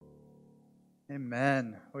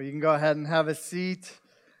Amen. Well, you can go ahead and have a seat.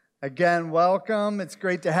 Again, welcome. It's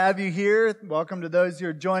great to have you here. Welcome to those who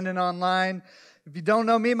are joining online. If you don't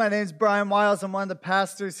know me, my name's Brian Wiles. I'm one of the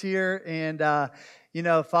pastors here. And,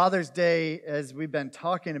 Father's Day, as we've been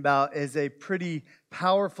talking about, is a pretty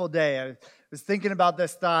powerful day. I was thinking about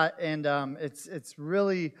this thought, and it's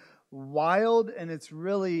really wild, and it's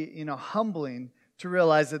really, humbling to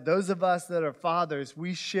realize that those of us that are fathers,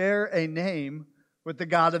 we share a name with the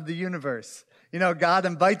God of the universe. God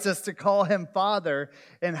invites us to call him Father,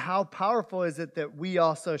 and how powerful is it that we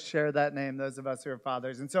also share that name, those of us who are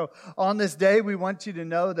fathers. And so on this day, we want you to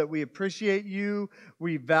know that we appreciate you,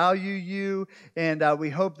 we value you, and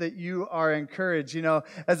we hope that you are encouraged.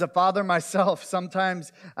 As a father myself,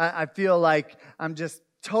 sometimes I feel like I'm just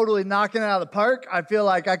totally knocking it out of the park. I feel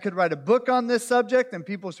like I could write a book on this subject and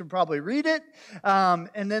people should probably read it.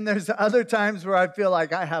 And then there's other times where I feel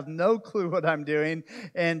like I have no clue what I'm doing.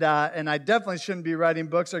 And I definitely shouldn't be writing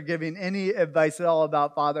books or giving any advice at all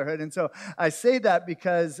about fatherhood. And so I say that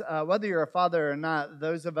because whether you're a father or not,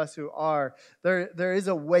 those of us who are, there is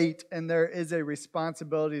a weight and there is a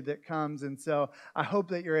responsibility that comes. And so I hope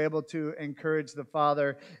that you're able to encourage the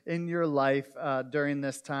father in your life during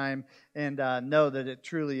this time, and know that it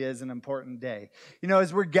truly is an important day.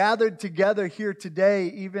 As we're gathered together here today,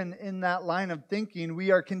 even in that line of thinking,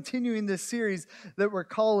 we are continuing this series that we're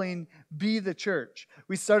calling Be the Church.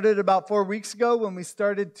 We started about 4 weeks ago when we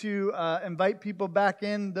started to invite people back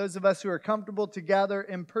in, those of us who are comfortable to gather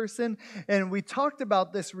in person, and we talked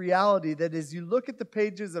about this reality that as you look at the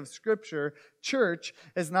pages of Scripture, church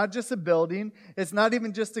is not just a building, it's not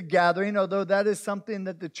even just a gathering, although that is something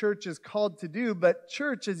that the church is called to do, but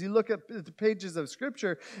church, as you look at the pages of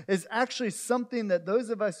Scripture, is actually something that those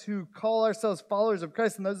of us who call ourselves followers of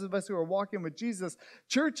Christ and those of us who are walking with Jesus,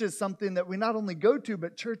 church is something that we not only go to,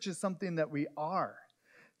 but church is something that we are.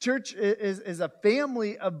 Church is a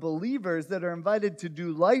family of believers that are invited to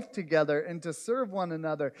do life together and to serve one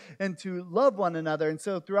another and to love one another. And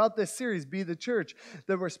so throughout this series, Be the Church,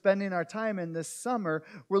 that we're spending our time in this summer,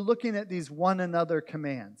 we're looking at these one another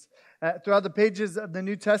commands. Throughout the pages of the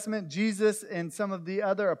New Testament, Jesus and some of the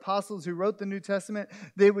other apostles who wrote the New Testament,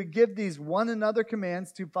 they would give these one another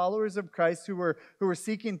commands to followers of Christ who were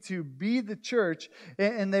seeking to be the church.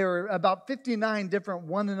 And there were about 59 different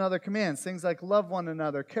one another commands. Things like love one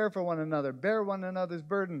another, care for one another, bear one another's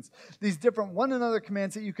burdens. These different one another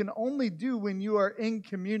commands that you can only do when you are in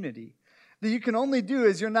community. That you can only do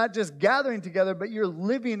is you're not just gathering together, but you're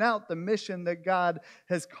living out the mission that God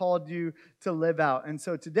has called you to live out. And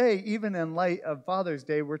so today, even in light of Father's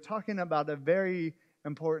Day, we're talking about a very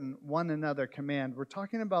important one another command. We're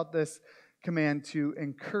talking about this command to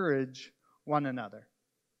encourage one another.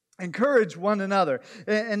 Encourage one another.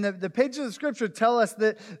 And the pages of Scripture tell us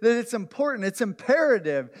that it's important, it's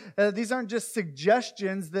imperative. These aren't just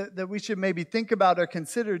suggestions that we should maybe think about or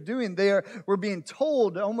consider doing. We're being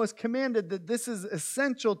told, almost commanded, that this is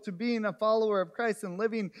essential to being a follower of Christ and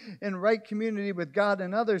living in right community with God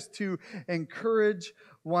and others, to encourage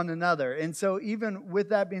one another. And so even with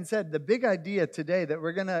that being said, the big idea today that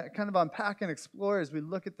we're going to kind of unpack and explore as we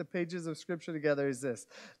look at the pages of Scripture together is this: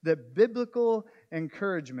 that biblical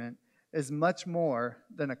encouragement is much more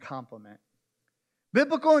than a compliment.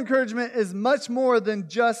 Biblical encouragement is much more than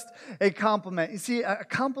just a compliment. You see, a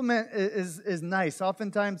compliment is nice.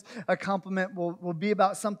 Oftentimes, a compliment will be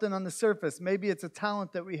about something on the surface. Maybe it's a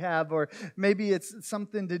talent that we have, or maybe it's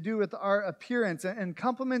something to do with our appearance. And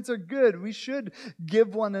compliments are good. We should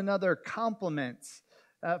give one another compliments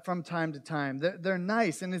from time to time. They're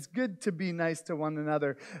nice, and it's good to be nice to one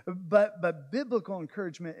another. But biblical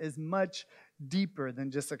encouragement is much deeper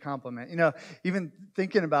than just a compliment. Even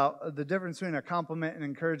thinking about the difference between a compliment and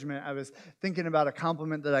encouragement, I was thinking about a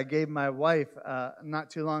compliment that I gave my wife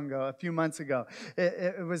not too long ago, a few months ago.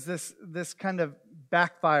 It was this kind of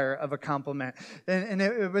backfire of a compliment. And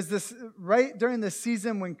it was this right during the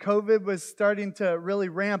season when COVID was starting to really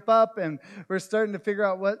ramp up, and we're starting to figure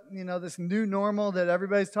out what, this new normal that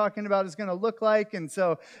everybody's talking about is going to look like. And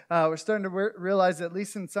so we're starting to realize that at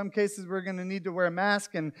least in some cases we're going to need to wear a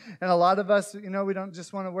mask. And a lot of us, we don't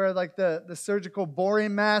just want to wear like the surgical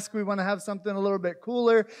boring mask. We want to have something a little bit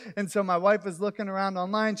cooler. And so my wife was looking around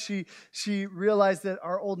online. She realized that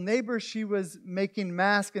our old neighbor, she was making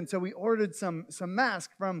masks. And so we ordered some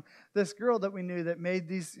mask from this girl that we knew that made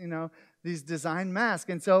these design masks.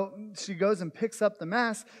 And so she goes and picks up the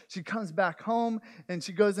mask. She comes back home and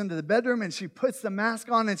she goes into the bedroom and she puts the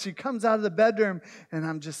mask on and she comes out of the bedroom. And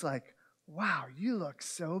I'm just like, wow, you look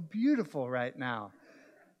so beautiful right now.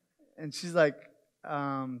 And she's like,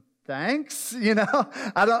 thanks,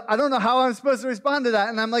 I don't know how I'm supposed to respond to that.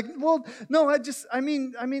 And I'm like, well, no, I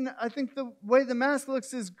think the way the mask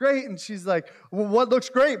looks is great. And she's like, well, what looks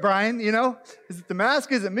great, Brian? Is it the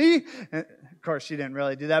mask? Is it me? And of course, she didn't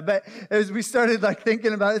really do that. But as we started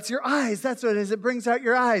thinking about it, it's your eyes. That's what it is. It brings out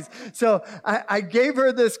your eyes. So I gave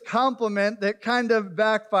her this compliment that kind of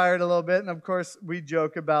backfired a little bit. And of course, we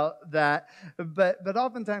joke about that. But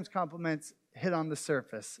oftentimes compliments hit on the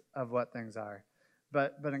surface of what things are.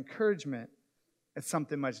 But encouragement is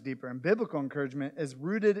something much deeper. And biblical encouragement is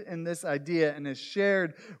rooted in this idea and is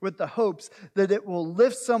shared with the hopes that it will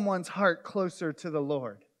lift someone's heart closer to the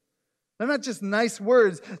Lord. They're not just nice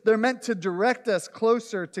words. They're meant to direct us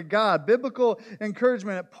closer to God. Biblical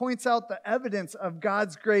encouragement, it points out the evidence of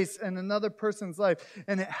God's grace in another person's life,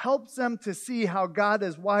 and it helps them to see how God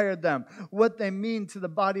has wired them, what they mean to the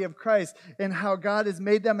body of Christ, and how God has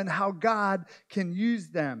made them, and how God can use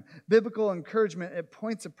them. Biblical encouragement, it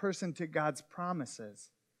points a person to God's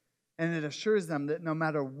promises, and it assures them that no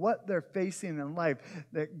matter what they're facing in life,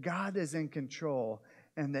 that God is in control,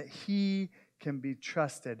 and that He can be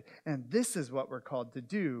trusted. And this is what we're called to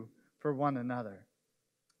do for one another.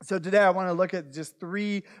 So today I want to look at just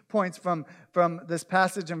 3 points from this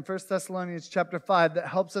passage in 1 Thessalonians chapter 5 that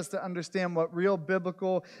helps us to understand what real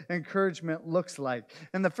biblical encouragement looks like.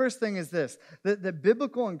 And the first thing is this, that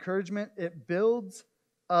biblical encouragement, it builds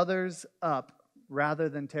others up rather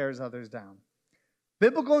than tears others down.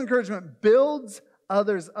 Biblical encouragement builds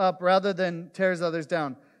others up rather than tears others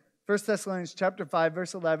down. 1 Thessalonians chapter 5,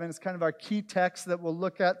 verse 11 is kind of our key text that we'll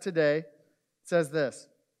look at today. It says this.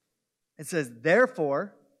 It says,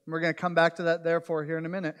 therefore, and we're going to come back to that therefore here in a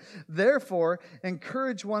minute. Therefore,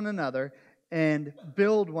 encourage one another and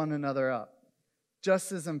build one another up,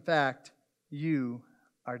 just as in fact you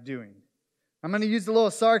are doing. I'm going to use a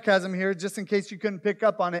little sarcasm here just in case you couldn't pick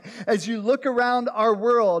up on it. As you look around our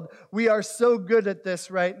world, we are so good at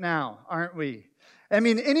this right now, aren't we? I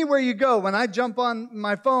mean, anywhere you go, when I jump on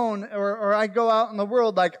my phone or I go out in the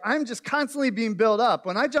world, I'm just constantly being built up.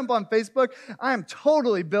 When I jump on Facebook, I am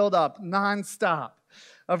totally built up nonstop.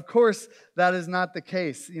 Of course, that is not the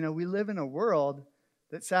case. We live in a world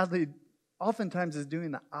that sadly oftentimes is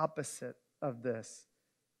doing the opposite of this.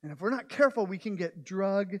 And if we're not careful, we can get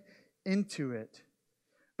drugged into it.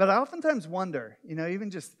 But I oftentimes wonder, even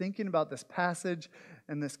just thinking about this passage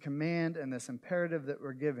and this command and this imperative that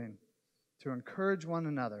we're given, to encourage one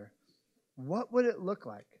another, what would it look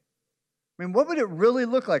like? I mean, what would it really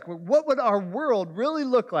look like? What would our world really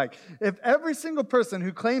look like if every single person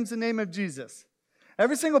who claims the name of Jesus,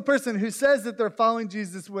 every single person who says that they're following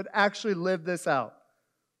Jesus would actually live this out?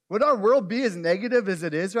 Would our world be as negative as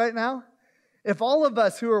it is right now? If all of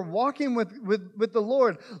us who are walking with the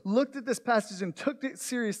Lord looked at this passage and took it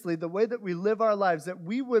seriously, the way that we live our lives, that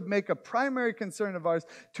we would make a primary concern of ours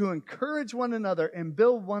to encourage one another and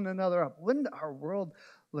build one another up, wouldn't our world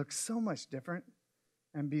look so much different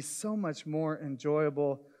and be so much more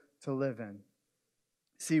enjoyable to live in?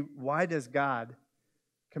 See, why does God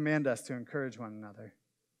command us to encourage one another?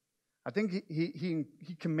 I think he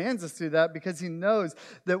commands us to do that because he knows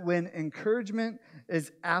that when encouragement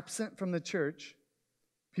is absent from the church,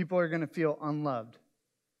 people are going to feel unloved.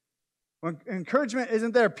 When encouragement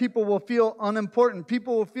isn't there, people will feel unimportant.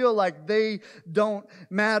 People will feel like they don't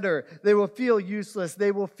matter. They will feel useless.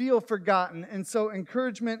 They will feel forgotten. And so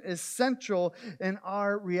encouragement is central in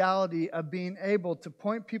our reality of being able to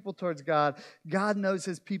point people towards God. God knows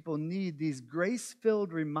his people need these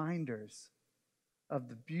grace-filled reminders of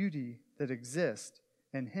the beauty that exists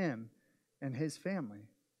in him and his family.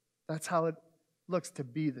 That's how it looks to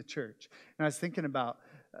be the church. And I was thinking about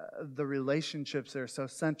the relationships that are so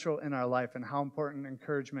central in our life and how important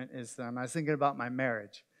encouragement is to them. I was thinking about my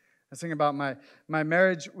marriage. I was thinking about my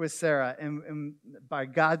marriage with Sarah, and by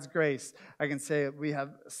God's grace, I can say we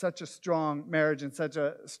have such a strong marriage and such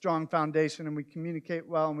a strong foundation, and we communicate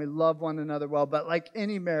well, and we love one another well. But like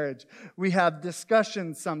any marriage, we have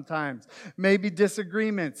discussions sometimes, maybe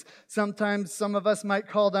disagreements. Sometimes some of us might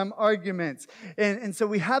call them arguments. And so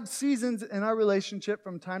we have seasons in our relationship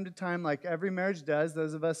from time to time, like every marriage does.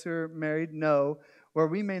 Those of us who are married know where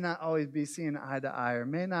we may not always be seeing eye to eye or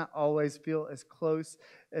may not always feel as close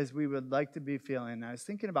as we would like to be feeling. And I was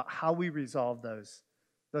thinking about how we resolve those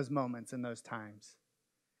moments and those times.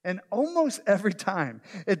 And almost every time,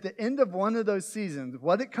 at the end of one of those seasons,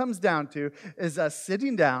 what it comes down to is us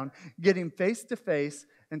sitting down, getting face to face,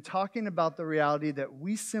 and talking about the reality that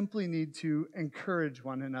we simply need to encourage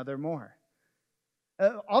one another more.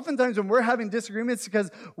 Oftentimes when we're having disagreements, because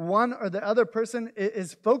one or the other person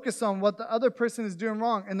is focused on what the other person is doing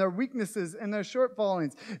wrong and their weaknesses and their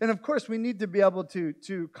shortfallings. And of course, we need to be able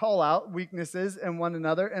to call out weaknesses in one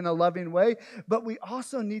another in a loving way, but we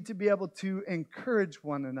also need to be able to encourage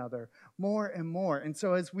one another more and more. And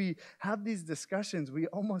so as we have these discussions, we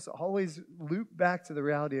almost always loop back to the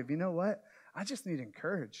reality of, you know what? I just need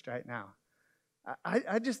encouraged right now.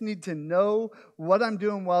 I just need to know what I'm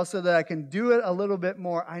doing well so that I can do it a little bit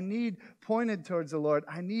more. I need pointed towards the Lord.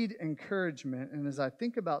 I need encouragement. And as I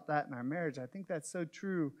think about that in our marriage, I think that's so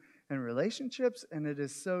true in relationships, and it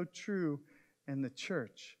is so true in the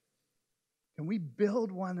church. Can we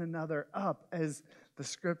build one another up as the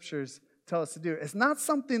scriptures tell us to do? It's not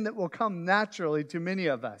something that will come naturally to many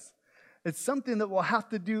of us. It's something that we'll have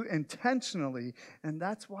to do intentionally, and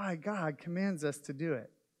that's why God commands us to do it.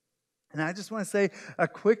 And I just want to say a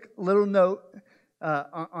quick little note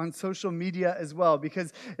on social media as well,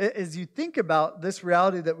 because as you think about this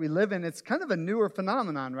reality that we live in, it's kind of a newer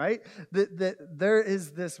phenomenon, right? That there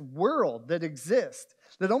is this world that exists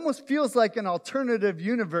that almost feels like an alternative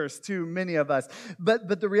universe to many of us.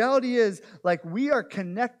 But the reality is, like, we are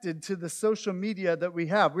connected to the social media that we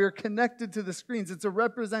have. We are connected to the screens. It's a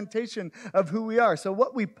representation of who we are. So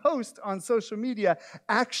what we post on social media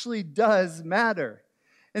actually does matter.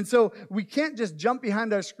 And so we can't just jump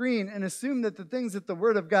behind our screen and assume that the things that the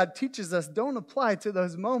Word of God teaches us don't apply to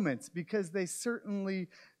those moments, because they certainly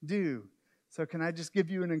do. So can I just give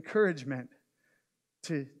you an encouragement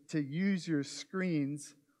to use your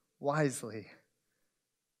screens wisely?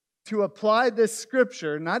 To apply this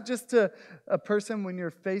scripture, not just to a person when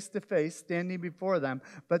you're face to face standing before them,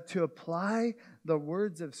 but to apply the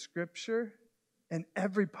words of Scripture in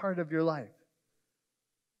every part of your life.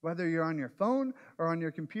 Whether you're on your phone or on your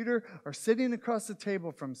computer or sitting across the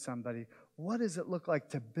table from somebody, what does it look like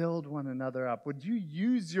to build one another up? Would you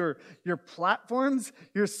use your platforms,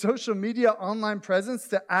 your social media online presence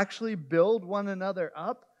to actually build one another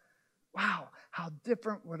up? Wow, how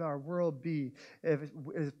different would our world be if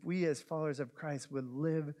we as followers of Christ would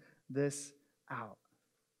live this out?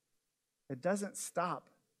 It doesn't stop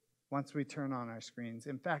once we turn on our screens.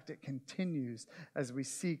 In fact, it continues as we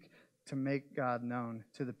seek to make God known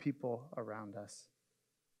to the people around us.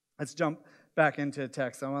 Let's jump back into the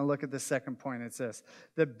text. I want to look at the second point. It's this: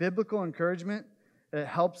 that biblical encouragement, it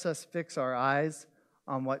helps us fix our eyes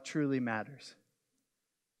on what truly matters.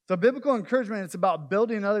 So biblical encouragement, it's about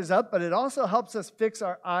building others up, but it also helps us fix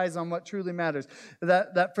our eyes on what truly matters.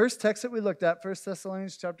 That first text that we looked at, 1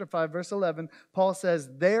 Thessalonians chapter 5, verse 11, Paul says,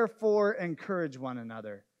 "Therefore encourage one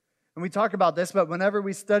another." And we talk about this, but whenever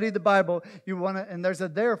we study the Bible, and there's a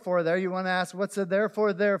therefore there, you want to ask, what's a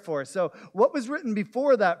therefore? So what was written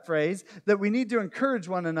before that phrase that we need to encourage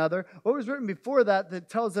one another? What was written before that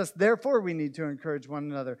tells us, therefore, we need to encourage one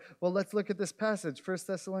another? Well, let's look at this passage, 1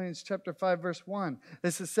 Thessalonians chapter 5, verse 1.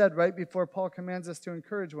 This is said right before Paul commands us to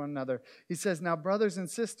encourage one another. He says, "Now, brothers and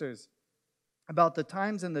sisters, about the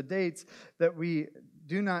times and the dates that we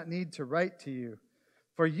do not need to write to you,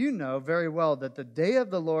 for you know very well that the day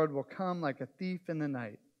of the Lord will come like a thief in the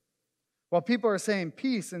night. While people are saying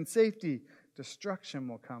peace and safety, destruction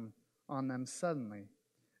will come on them suddenly.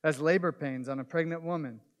 As labor pains on a pregnant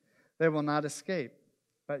woman, they will not escape.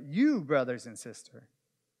 But you, brothers and sisters,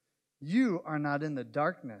 you are not in the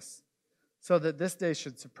darkness, so that this day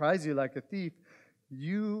should surprise you like a thief.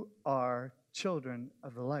 You are children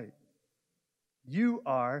of the light. You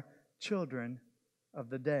are children of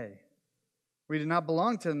the day. We do not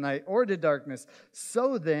belong to the night or to darkness.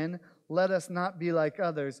 So then, let us not be like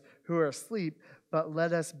others who are asleep, but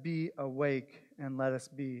let us be awake and let us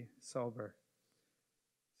be sober."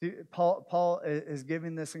 See, Paul is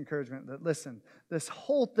giving this encouragement that, listen, this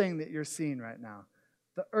whole thing that you're seeing right now,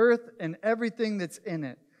 the earth and everything that's in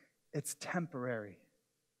it, it's temporary.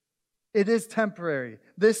 It is temporary.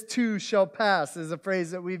 This too shall pass is a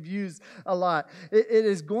phrase that we've used a lot. It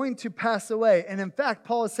is going to pass away. And in fact,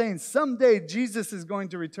 Paul is saying someday Jesus is going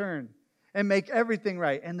to return and make everything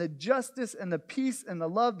right. And the justice and the peace and the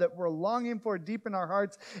love that we're longing for deep in our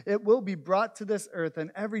hearts, it will be brought to this earth,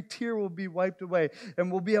 and every tear will be wiped away.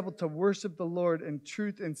 And we'll be able to worship the Lord in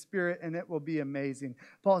truth and spirit, and it will be amazing.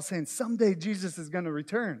 Paul is saying someday Jesus is going to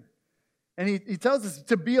return. And he tells us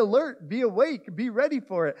to be alert, be awake, be ready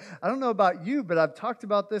for it. I don't know about you, but I've talked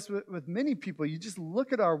about this with many people. You just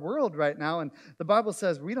look at our world right now, and the Bible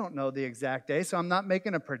says we don't know the exact day, so I'm not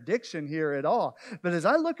making a prediction here at all. But as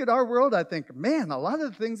I look at our world, I think, man, a lot of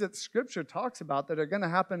the things that Scripture talks about that are going to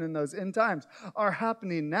happen in those end times are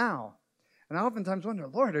happening now. And I oftentimes wonder,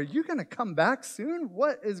 Lord, are you going to come back soon?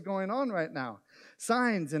 What is going on right now?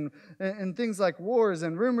 Signs and things like wars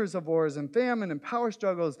and rumors of wars and famine and power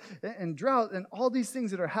struggles and drought and all these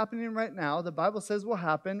things that are happening right now, the Bible says will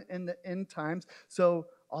happen in the end times. So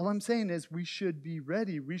all I'm saying is we should be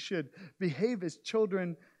ready. We should behave as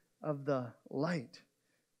children of the light.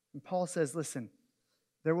 And Paul says, listen,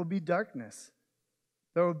 there will be darkness.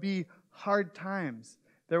 There will be hard times.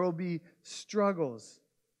 There will be struggles.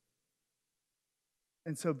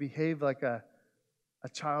 And so behave like a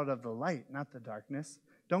child of the light, not the darkness.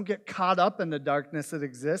 Don't get caught up in the darkness that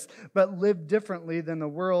exists, but live differently than the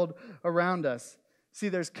world around us. See,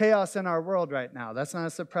 there's chaos in our world right now. That's not a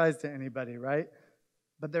surprise to anybody, right?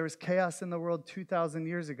 But there was chaos in the world 2,000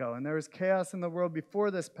 years ago, and there was chaos in the world before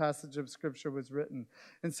this passage of Scripture was written.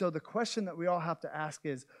 And so the question that we all have to ask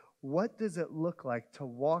is, what does it look like to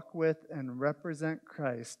walk with and represent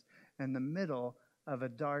Christ in the middle of a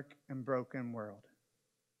dark and broken world?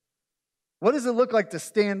 What does it look like to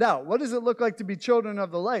stand out? What does it look like to be children of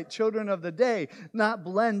the light, children of the day, not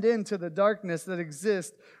blend into the darkness that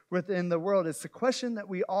exists within the world? It's the question that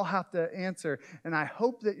we all have to answer, and I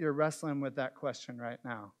hope that you're wrestling with that question right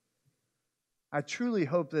now. I truly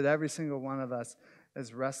hope that every single one of us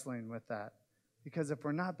is wrestling with that, because if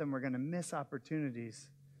we're not, then we're going to miss opportunities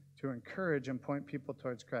to encourage and point people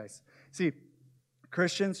towards Christ. See,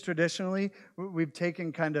 Christians traditionally, we've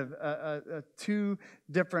taken kind of two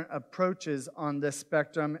different approaches on this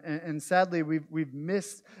spectrum, and sadly, we've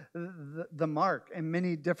missed the mark in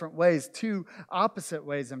many different ways, two opposite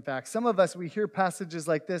ways, in fact. Some of us, we hear passages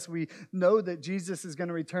like this, we know that Jesus is going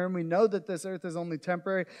to return, we know that this earth is only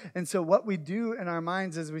temporary, and so what we do in our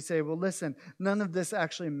minds is we say, well, listen, none of this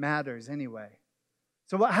actually matters anyway.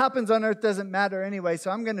 So what happens on earth doesn't matter anyway,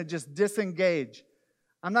 so I'm going to just disengage.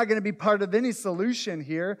 I'm not going to be part of any solution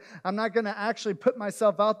here. I'm not going to actually put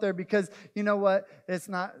myself out there because, you know what, it's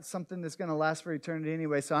not something that's going to last for eternity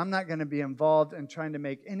anyway, so I'm not going to be involved in trying to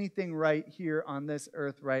make anything right here on this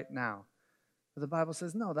earth right now. But the Bible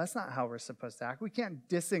says, no, that's not how we're supposed to act. We can't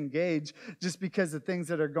disengage just because the things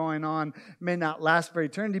that are going on may not last for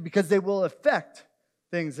eternity, because they will affect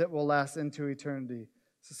things that will last into eternity.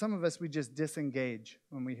 So some of us, we just disengage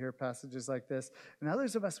when we hear passages like this. And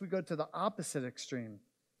others of us, we go to the opposite extreme.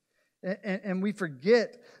 And we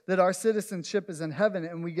forget that our citizenship is in heaven,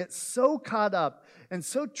 and we get so caught up and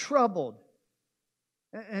so troubled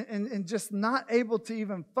and just not able to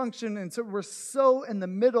even function. And so we're so in the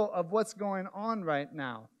middle of what's going on right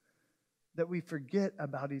now that we forget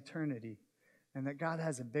about eternity and that God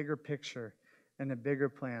has a bigger picture and a bigger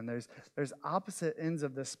plan. There's opposite ends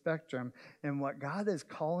of the spectrum, and what God is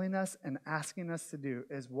calling us and asking us to do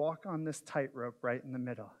is walk on this tightrope right in the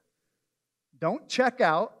middle. Don't check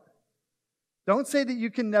out. Don't say that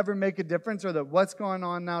you can never make a difference or that what's going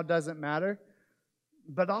on now doesn't matter.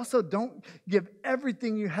 But also don't give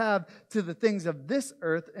everything you have to the things of this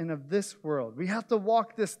earth and of this world. We have to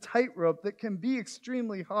walk this tightrope that can be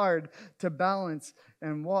extremely hard to balance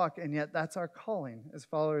and walk, and yet that's our calling as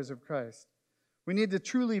followers of Christ. We need to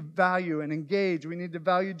truly value and engage. We need to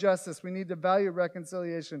value justice. We need to value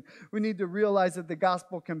reconciliation. We need to realize that the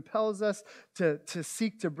gospel compels us to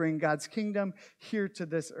seek to bring God's kingdom here to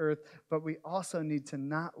this earth, but we also need to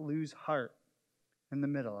not lose heart in the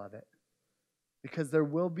middle of it, because there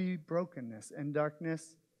will be brokenness and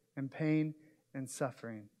darkness and pain and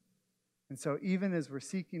suffering. And so even as we're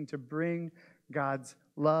seeking to bring God's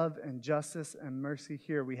love and justice and mercy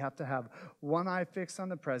here, we have to have one eye fixed on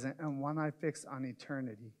the present and one eye fixed on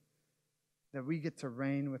eternity, that we get to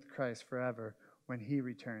reign with Christ forever when he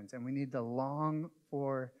returns. And we need to long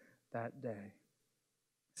for that day.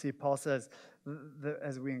 See, Paul says that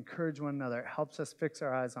as we encourage one another, it helps us fix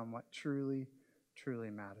our eyes on what truly,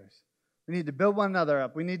 truly matters. We need to build one another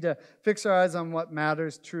up. We need to fix our eyes on what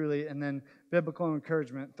matters truly. And then biblical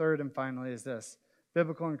encouragement, third and finally, is this.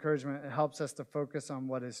 Biblical encouragement, it helps us to focus on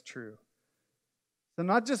what is true. So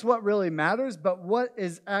not just what really matters, but what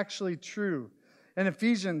is actually true. In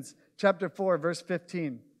Ephesians chapter 4, verse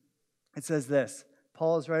 15, it says this.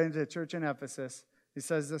 Paul is writing to the church in Ephesus. He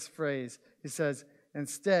says this phrase. He says,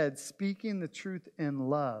 instead, speaking the truth in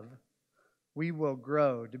love, we will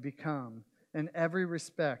grow to become, in every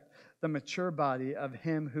respect, the mature body of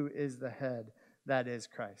him who is the head, that is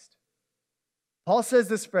Christ. Paul says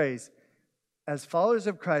this phrase, as followers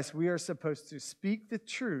of Christ, we are supposed to speak the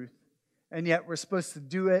truth, and yet we're supposed to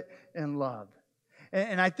do it in love.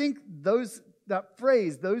 And I think that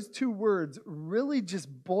phrase, those two words, really just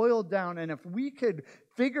boil down. And if we could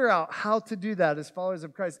figure out how to do that as followers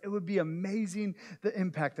of Christ, it would be amazing the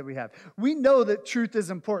impact that we have. We know that truth is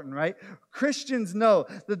important, right? Christians know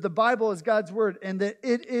that the Bible is God's word and that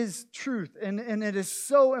it is truth, and it is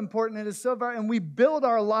so important, it is so valuable, and we build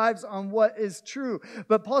our lives on what is true.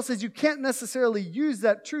 But Paul says you can't necessarily use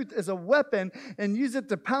that truth as a weapon and use it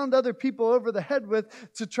to pound other people over the head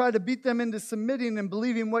with to try to beat them into submitting and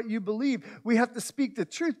believing what you believe. We have to speak the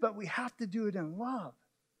truth, but we have to do it in love.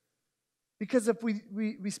 Because if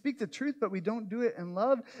we speak the truth, but we don't do it in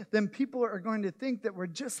love, then people are going to think that we're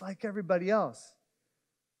just like everybody else,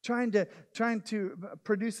 trying to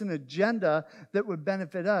produce an agenda that would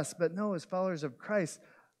benefit us. But no, as followers of Christ,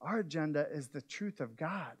 our agenda is the truth of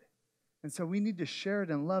God. And so we need to share it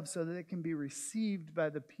in love so that it can be received by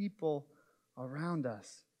the people around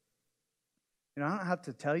us. You know, I don't have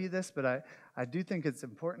to tell you this, but I do think it's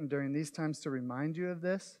important during these times to remind you of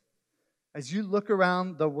this. As you look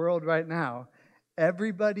around the world right now,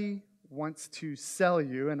 everybody wants to sell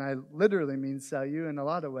you, and I literally mean sell you in a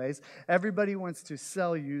lot of ways. Everybody wants to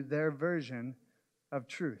sell you their version of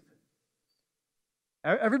truth.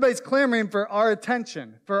 Everybody's clamoring for our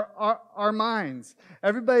attention, for our minds.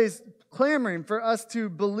 Everybody's clamoring for us to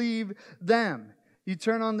believe them. You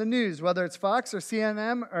turn on the news, whether it's Fox or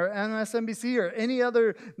CNN or MSNBC or any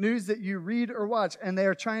other news that you read or watch, and they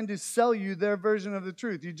are trying to sell you their version of the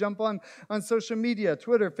truth. You jump on social media,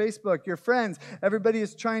 Twitter, Facebook, your friends. Everybody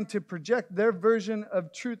is trying to project their version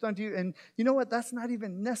of truth onto you. And you know what? That's not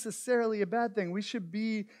even necessarily a bad thing. We should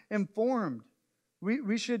be informed.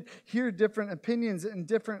 We should hear different opinions and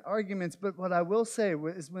different arguments. But what I will say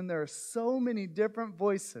is when there are so many different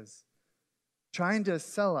voices trying to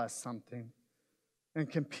sell us something and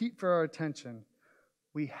compete for our attention,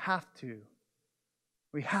 we have to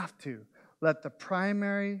let the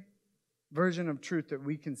primary version of truth that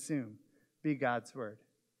we consume be God's word.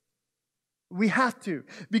 We have to,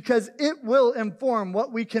 because it will inform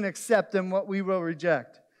what we can accept and what we will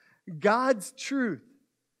reject. God's truth,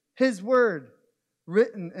 His word,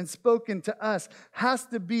 written and spoken to us, has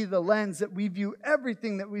to be the lens that we view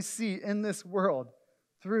everything that we see in this world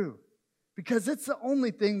through, because it's the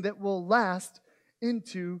only thing that will last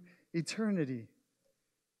into eternity.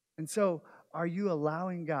 And so, are you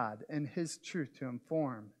allowing God and His truth to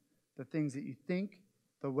inform the things that you think,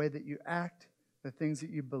 the way that you act, the things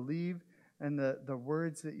that you believe, and the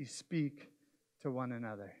words that you speak to one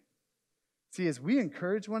another? See, as we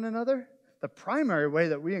encourage one another, the primary way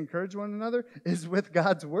that we encourage one another is with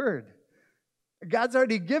God's word. God's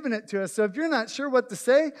already given it to us. So if you're not sure what to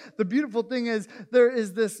say, the beautiful thing is there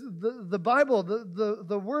is the Bible,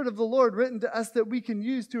 the word of the Lord written to us that we can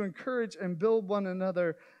use to encourage and build one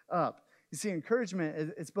another up. You see,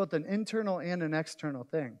 encouragement, it's both an internal and an external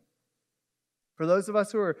thing. For those of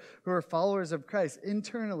us who are followers of Christ,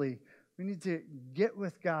 internally, we need to get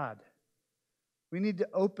with God. We need to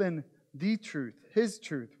open the truth, His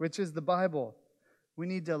truth, which is the Bible. We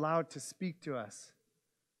need to allow it to speak to us.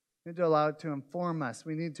 We need to allow it to inform us.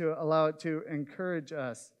 We need to allow it to encourage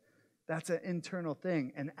us. That's an internal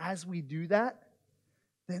thing. And as we do that,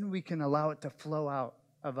 then we can allow it to flow out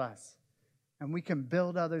of us. And we can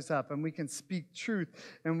build others up, and we can speak truth,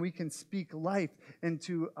 and we can speak life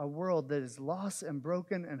into a world that is lost and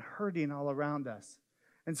broken and hurting all around us.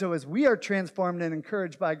 And so as we are transformed and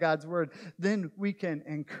encouraged by God's word, then we can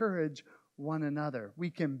encourage one another.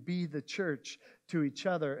 We can be the church to each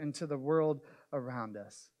other and to the world around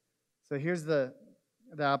us. So here's the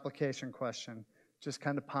application question. Just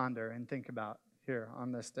kind of ponder and think about here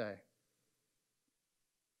on this day.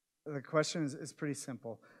 The question is pretty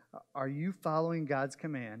simple. Are you following God's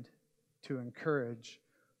command to encourage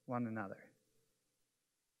one another?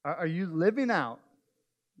 Are you living out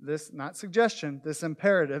this, not suggestion, this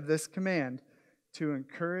imperative, this command to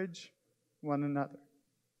encourage one another?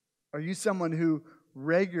 Are you someone who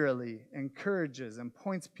regularly encourages and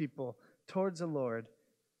points people towards the Lord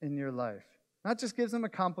in your life? Not just gives them a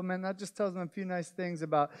compliment, not just tells them a few nice things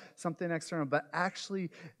about something external, but actually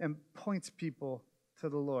points people to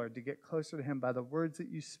the Lord to get closer to Him by the words that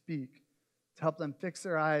you speak, to help them fix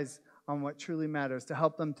their eyes on what truly matters, to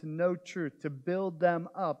help them to know truth, to build them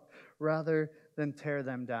up rather than tear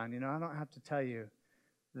them down. You know, I don't have to tell you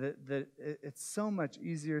that it's so much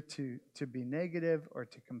easier to be negative or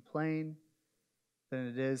to complain than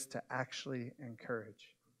it is to actually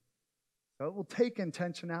encourage. So it will take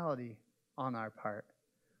intentionality on our part.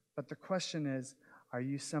 But the question is, are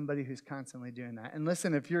you somebody who's constantly doing that? And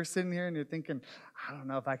listen, if you're sitting here and you're thinking, I don't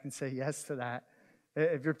know if I can say yes to that,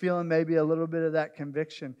 if you're feeling maybe a little bit of that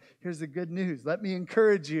conviction, here's the good news. Let me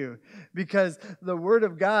encourage you, because the Word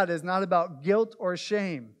of God is not about guilt or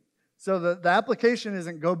shame. So the application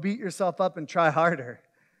isn't go beat yourself up and try harder.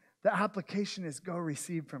 The application is go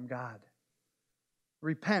receive from God.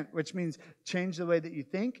 Repent, which means change the way that you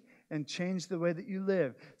think and change the way that you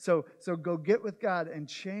live. So go get with God and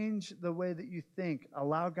change the way that you think.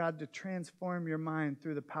 Allow God to transform your mind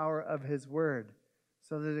through the power of His Word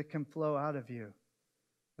so that it can flow out of you.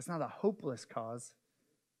 It's not a hopeless cause.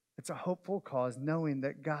 It's a hopeful cause, knowing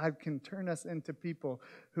that God can turn us into people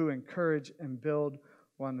who encourage and build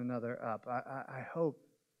one another up. I hope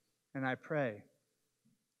and I pray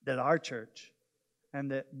that our church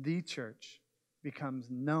and that the church becomes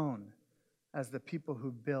known as the people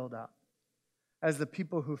who build up, as the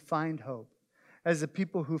people who find hope, as the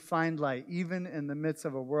people who find light, even in the midst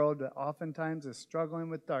of a world that oftentimes is struggling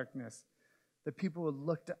with darkness. The people would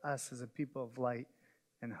look to us as a people of light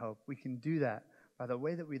and hope. We can do that by the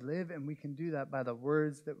way that we live, and we can do that by the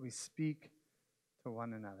words that we speak to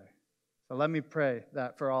one another. So let me pray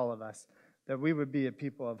that for all of us, that we would be a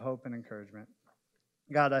people of hope and encouragement.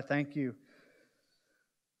 God, I thank you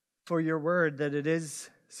for your word, that it is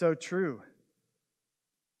so true.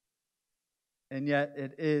 And yet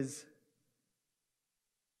it is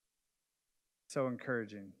so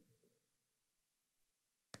encouraging.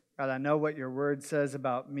 God, I know what your word says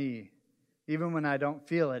about me, even when I don't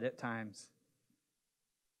feel it at times.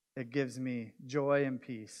 It gives me joy and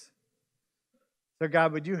peace. So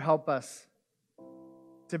God, would you help us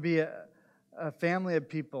to be a family of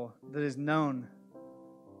people that is known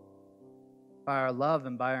by our love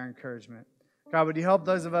and by our encouragement. God, would you help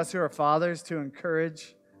those of us who are fathers to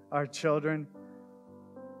encourage our children?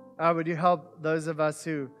 God, would you help those of us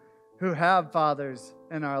who have fathers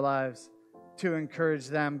in our lives to encourage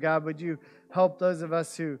them? God, would you help those of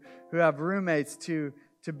us who have roommates to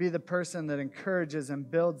be the person that encourages and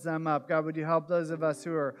builds them up? God, would you help those of us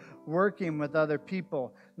who are working with other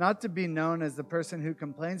people, not to be known as the person who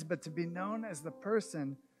complains, but to be known as the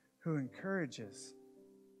person who encourages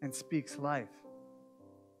and speaks life.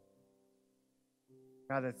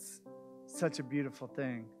 God, it's such a beautiful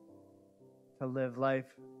thing to live life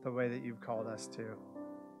the way that you've called us to.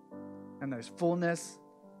 And there's fullness,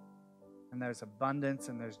 and there's abundance,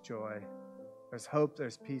 and there's joy. There's hope,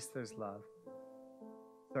 there's peace, there's love.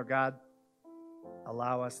 So God,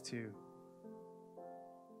 allow us to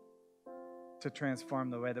transform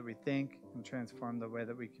the way that we think and transform the way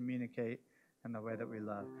that we communicate and the way that we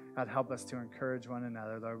love. God, help us to encourage one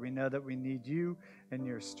another. Lord, we know that we need you and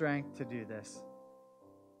your strength to do this.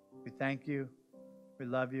 We thank you, we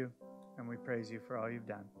love you, and we praise you for all you've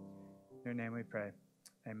done. In your name we pray.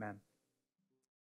 Amen.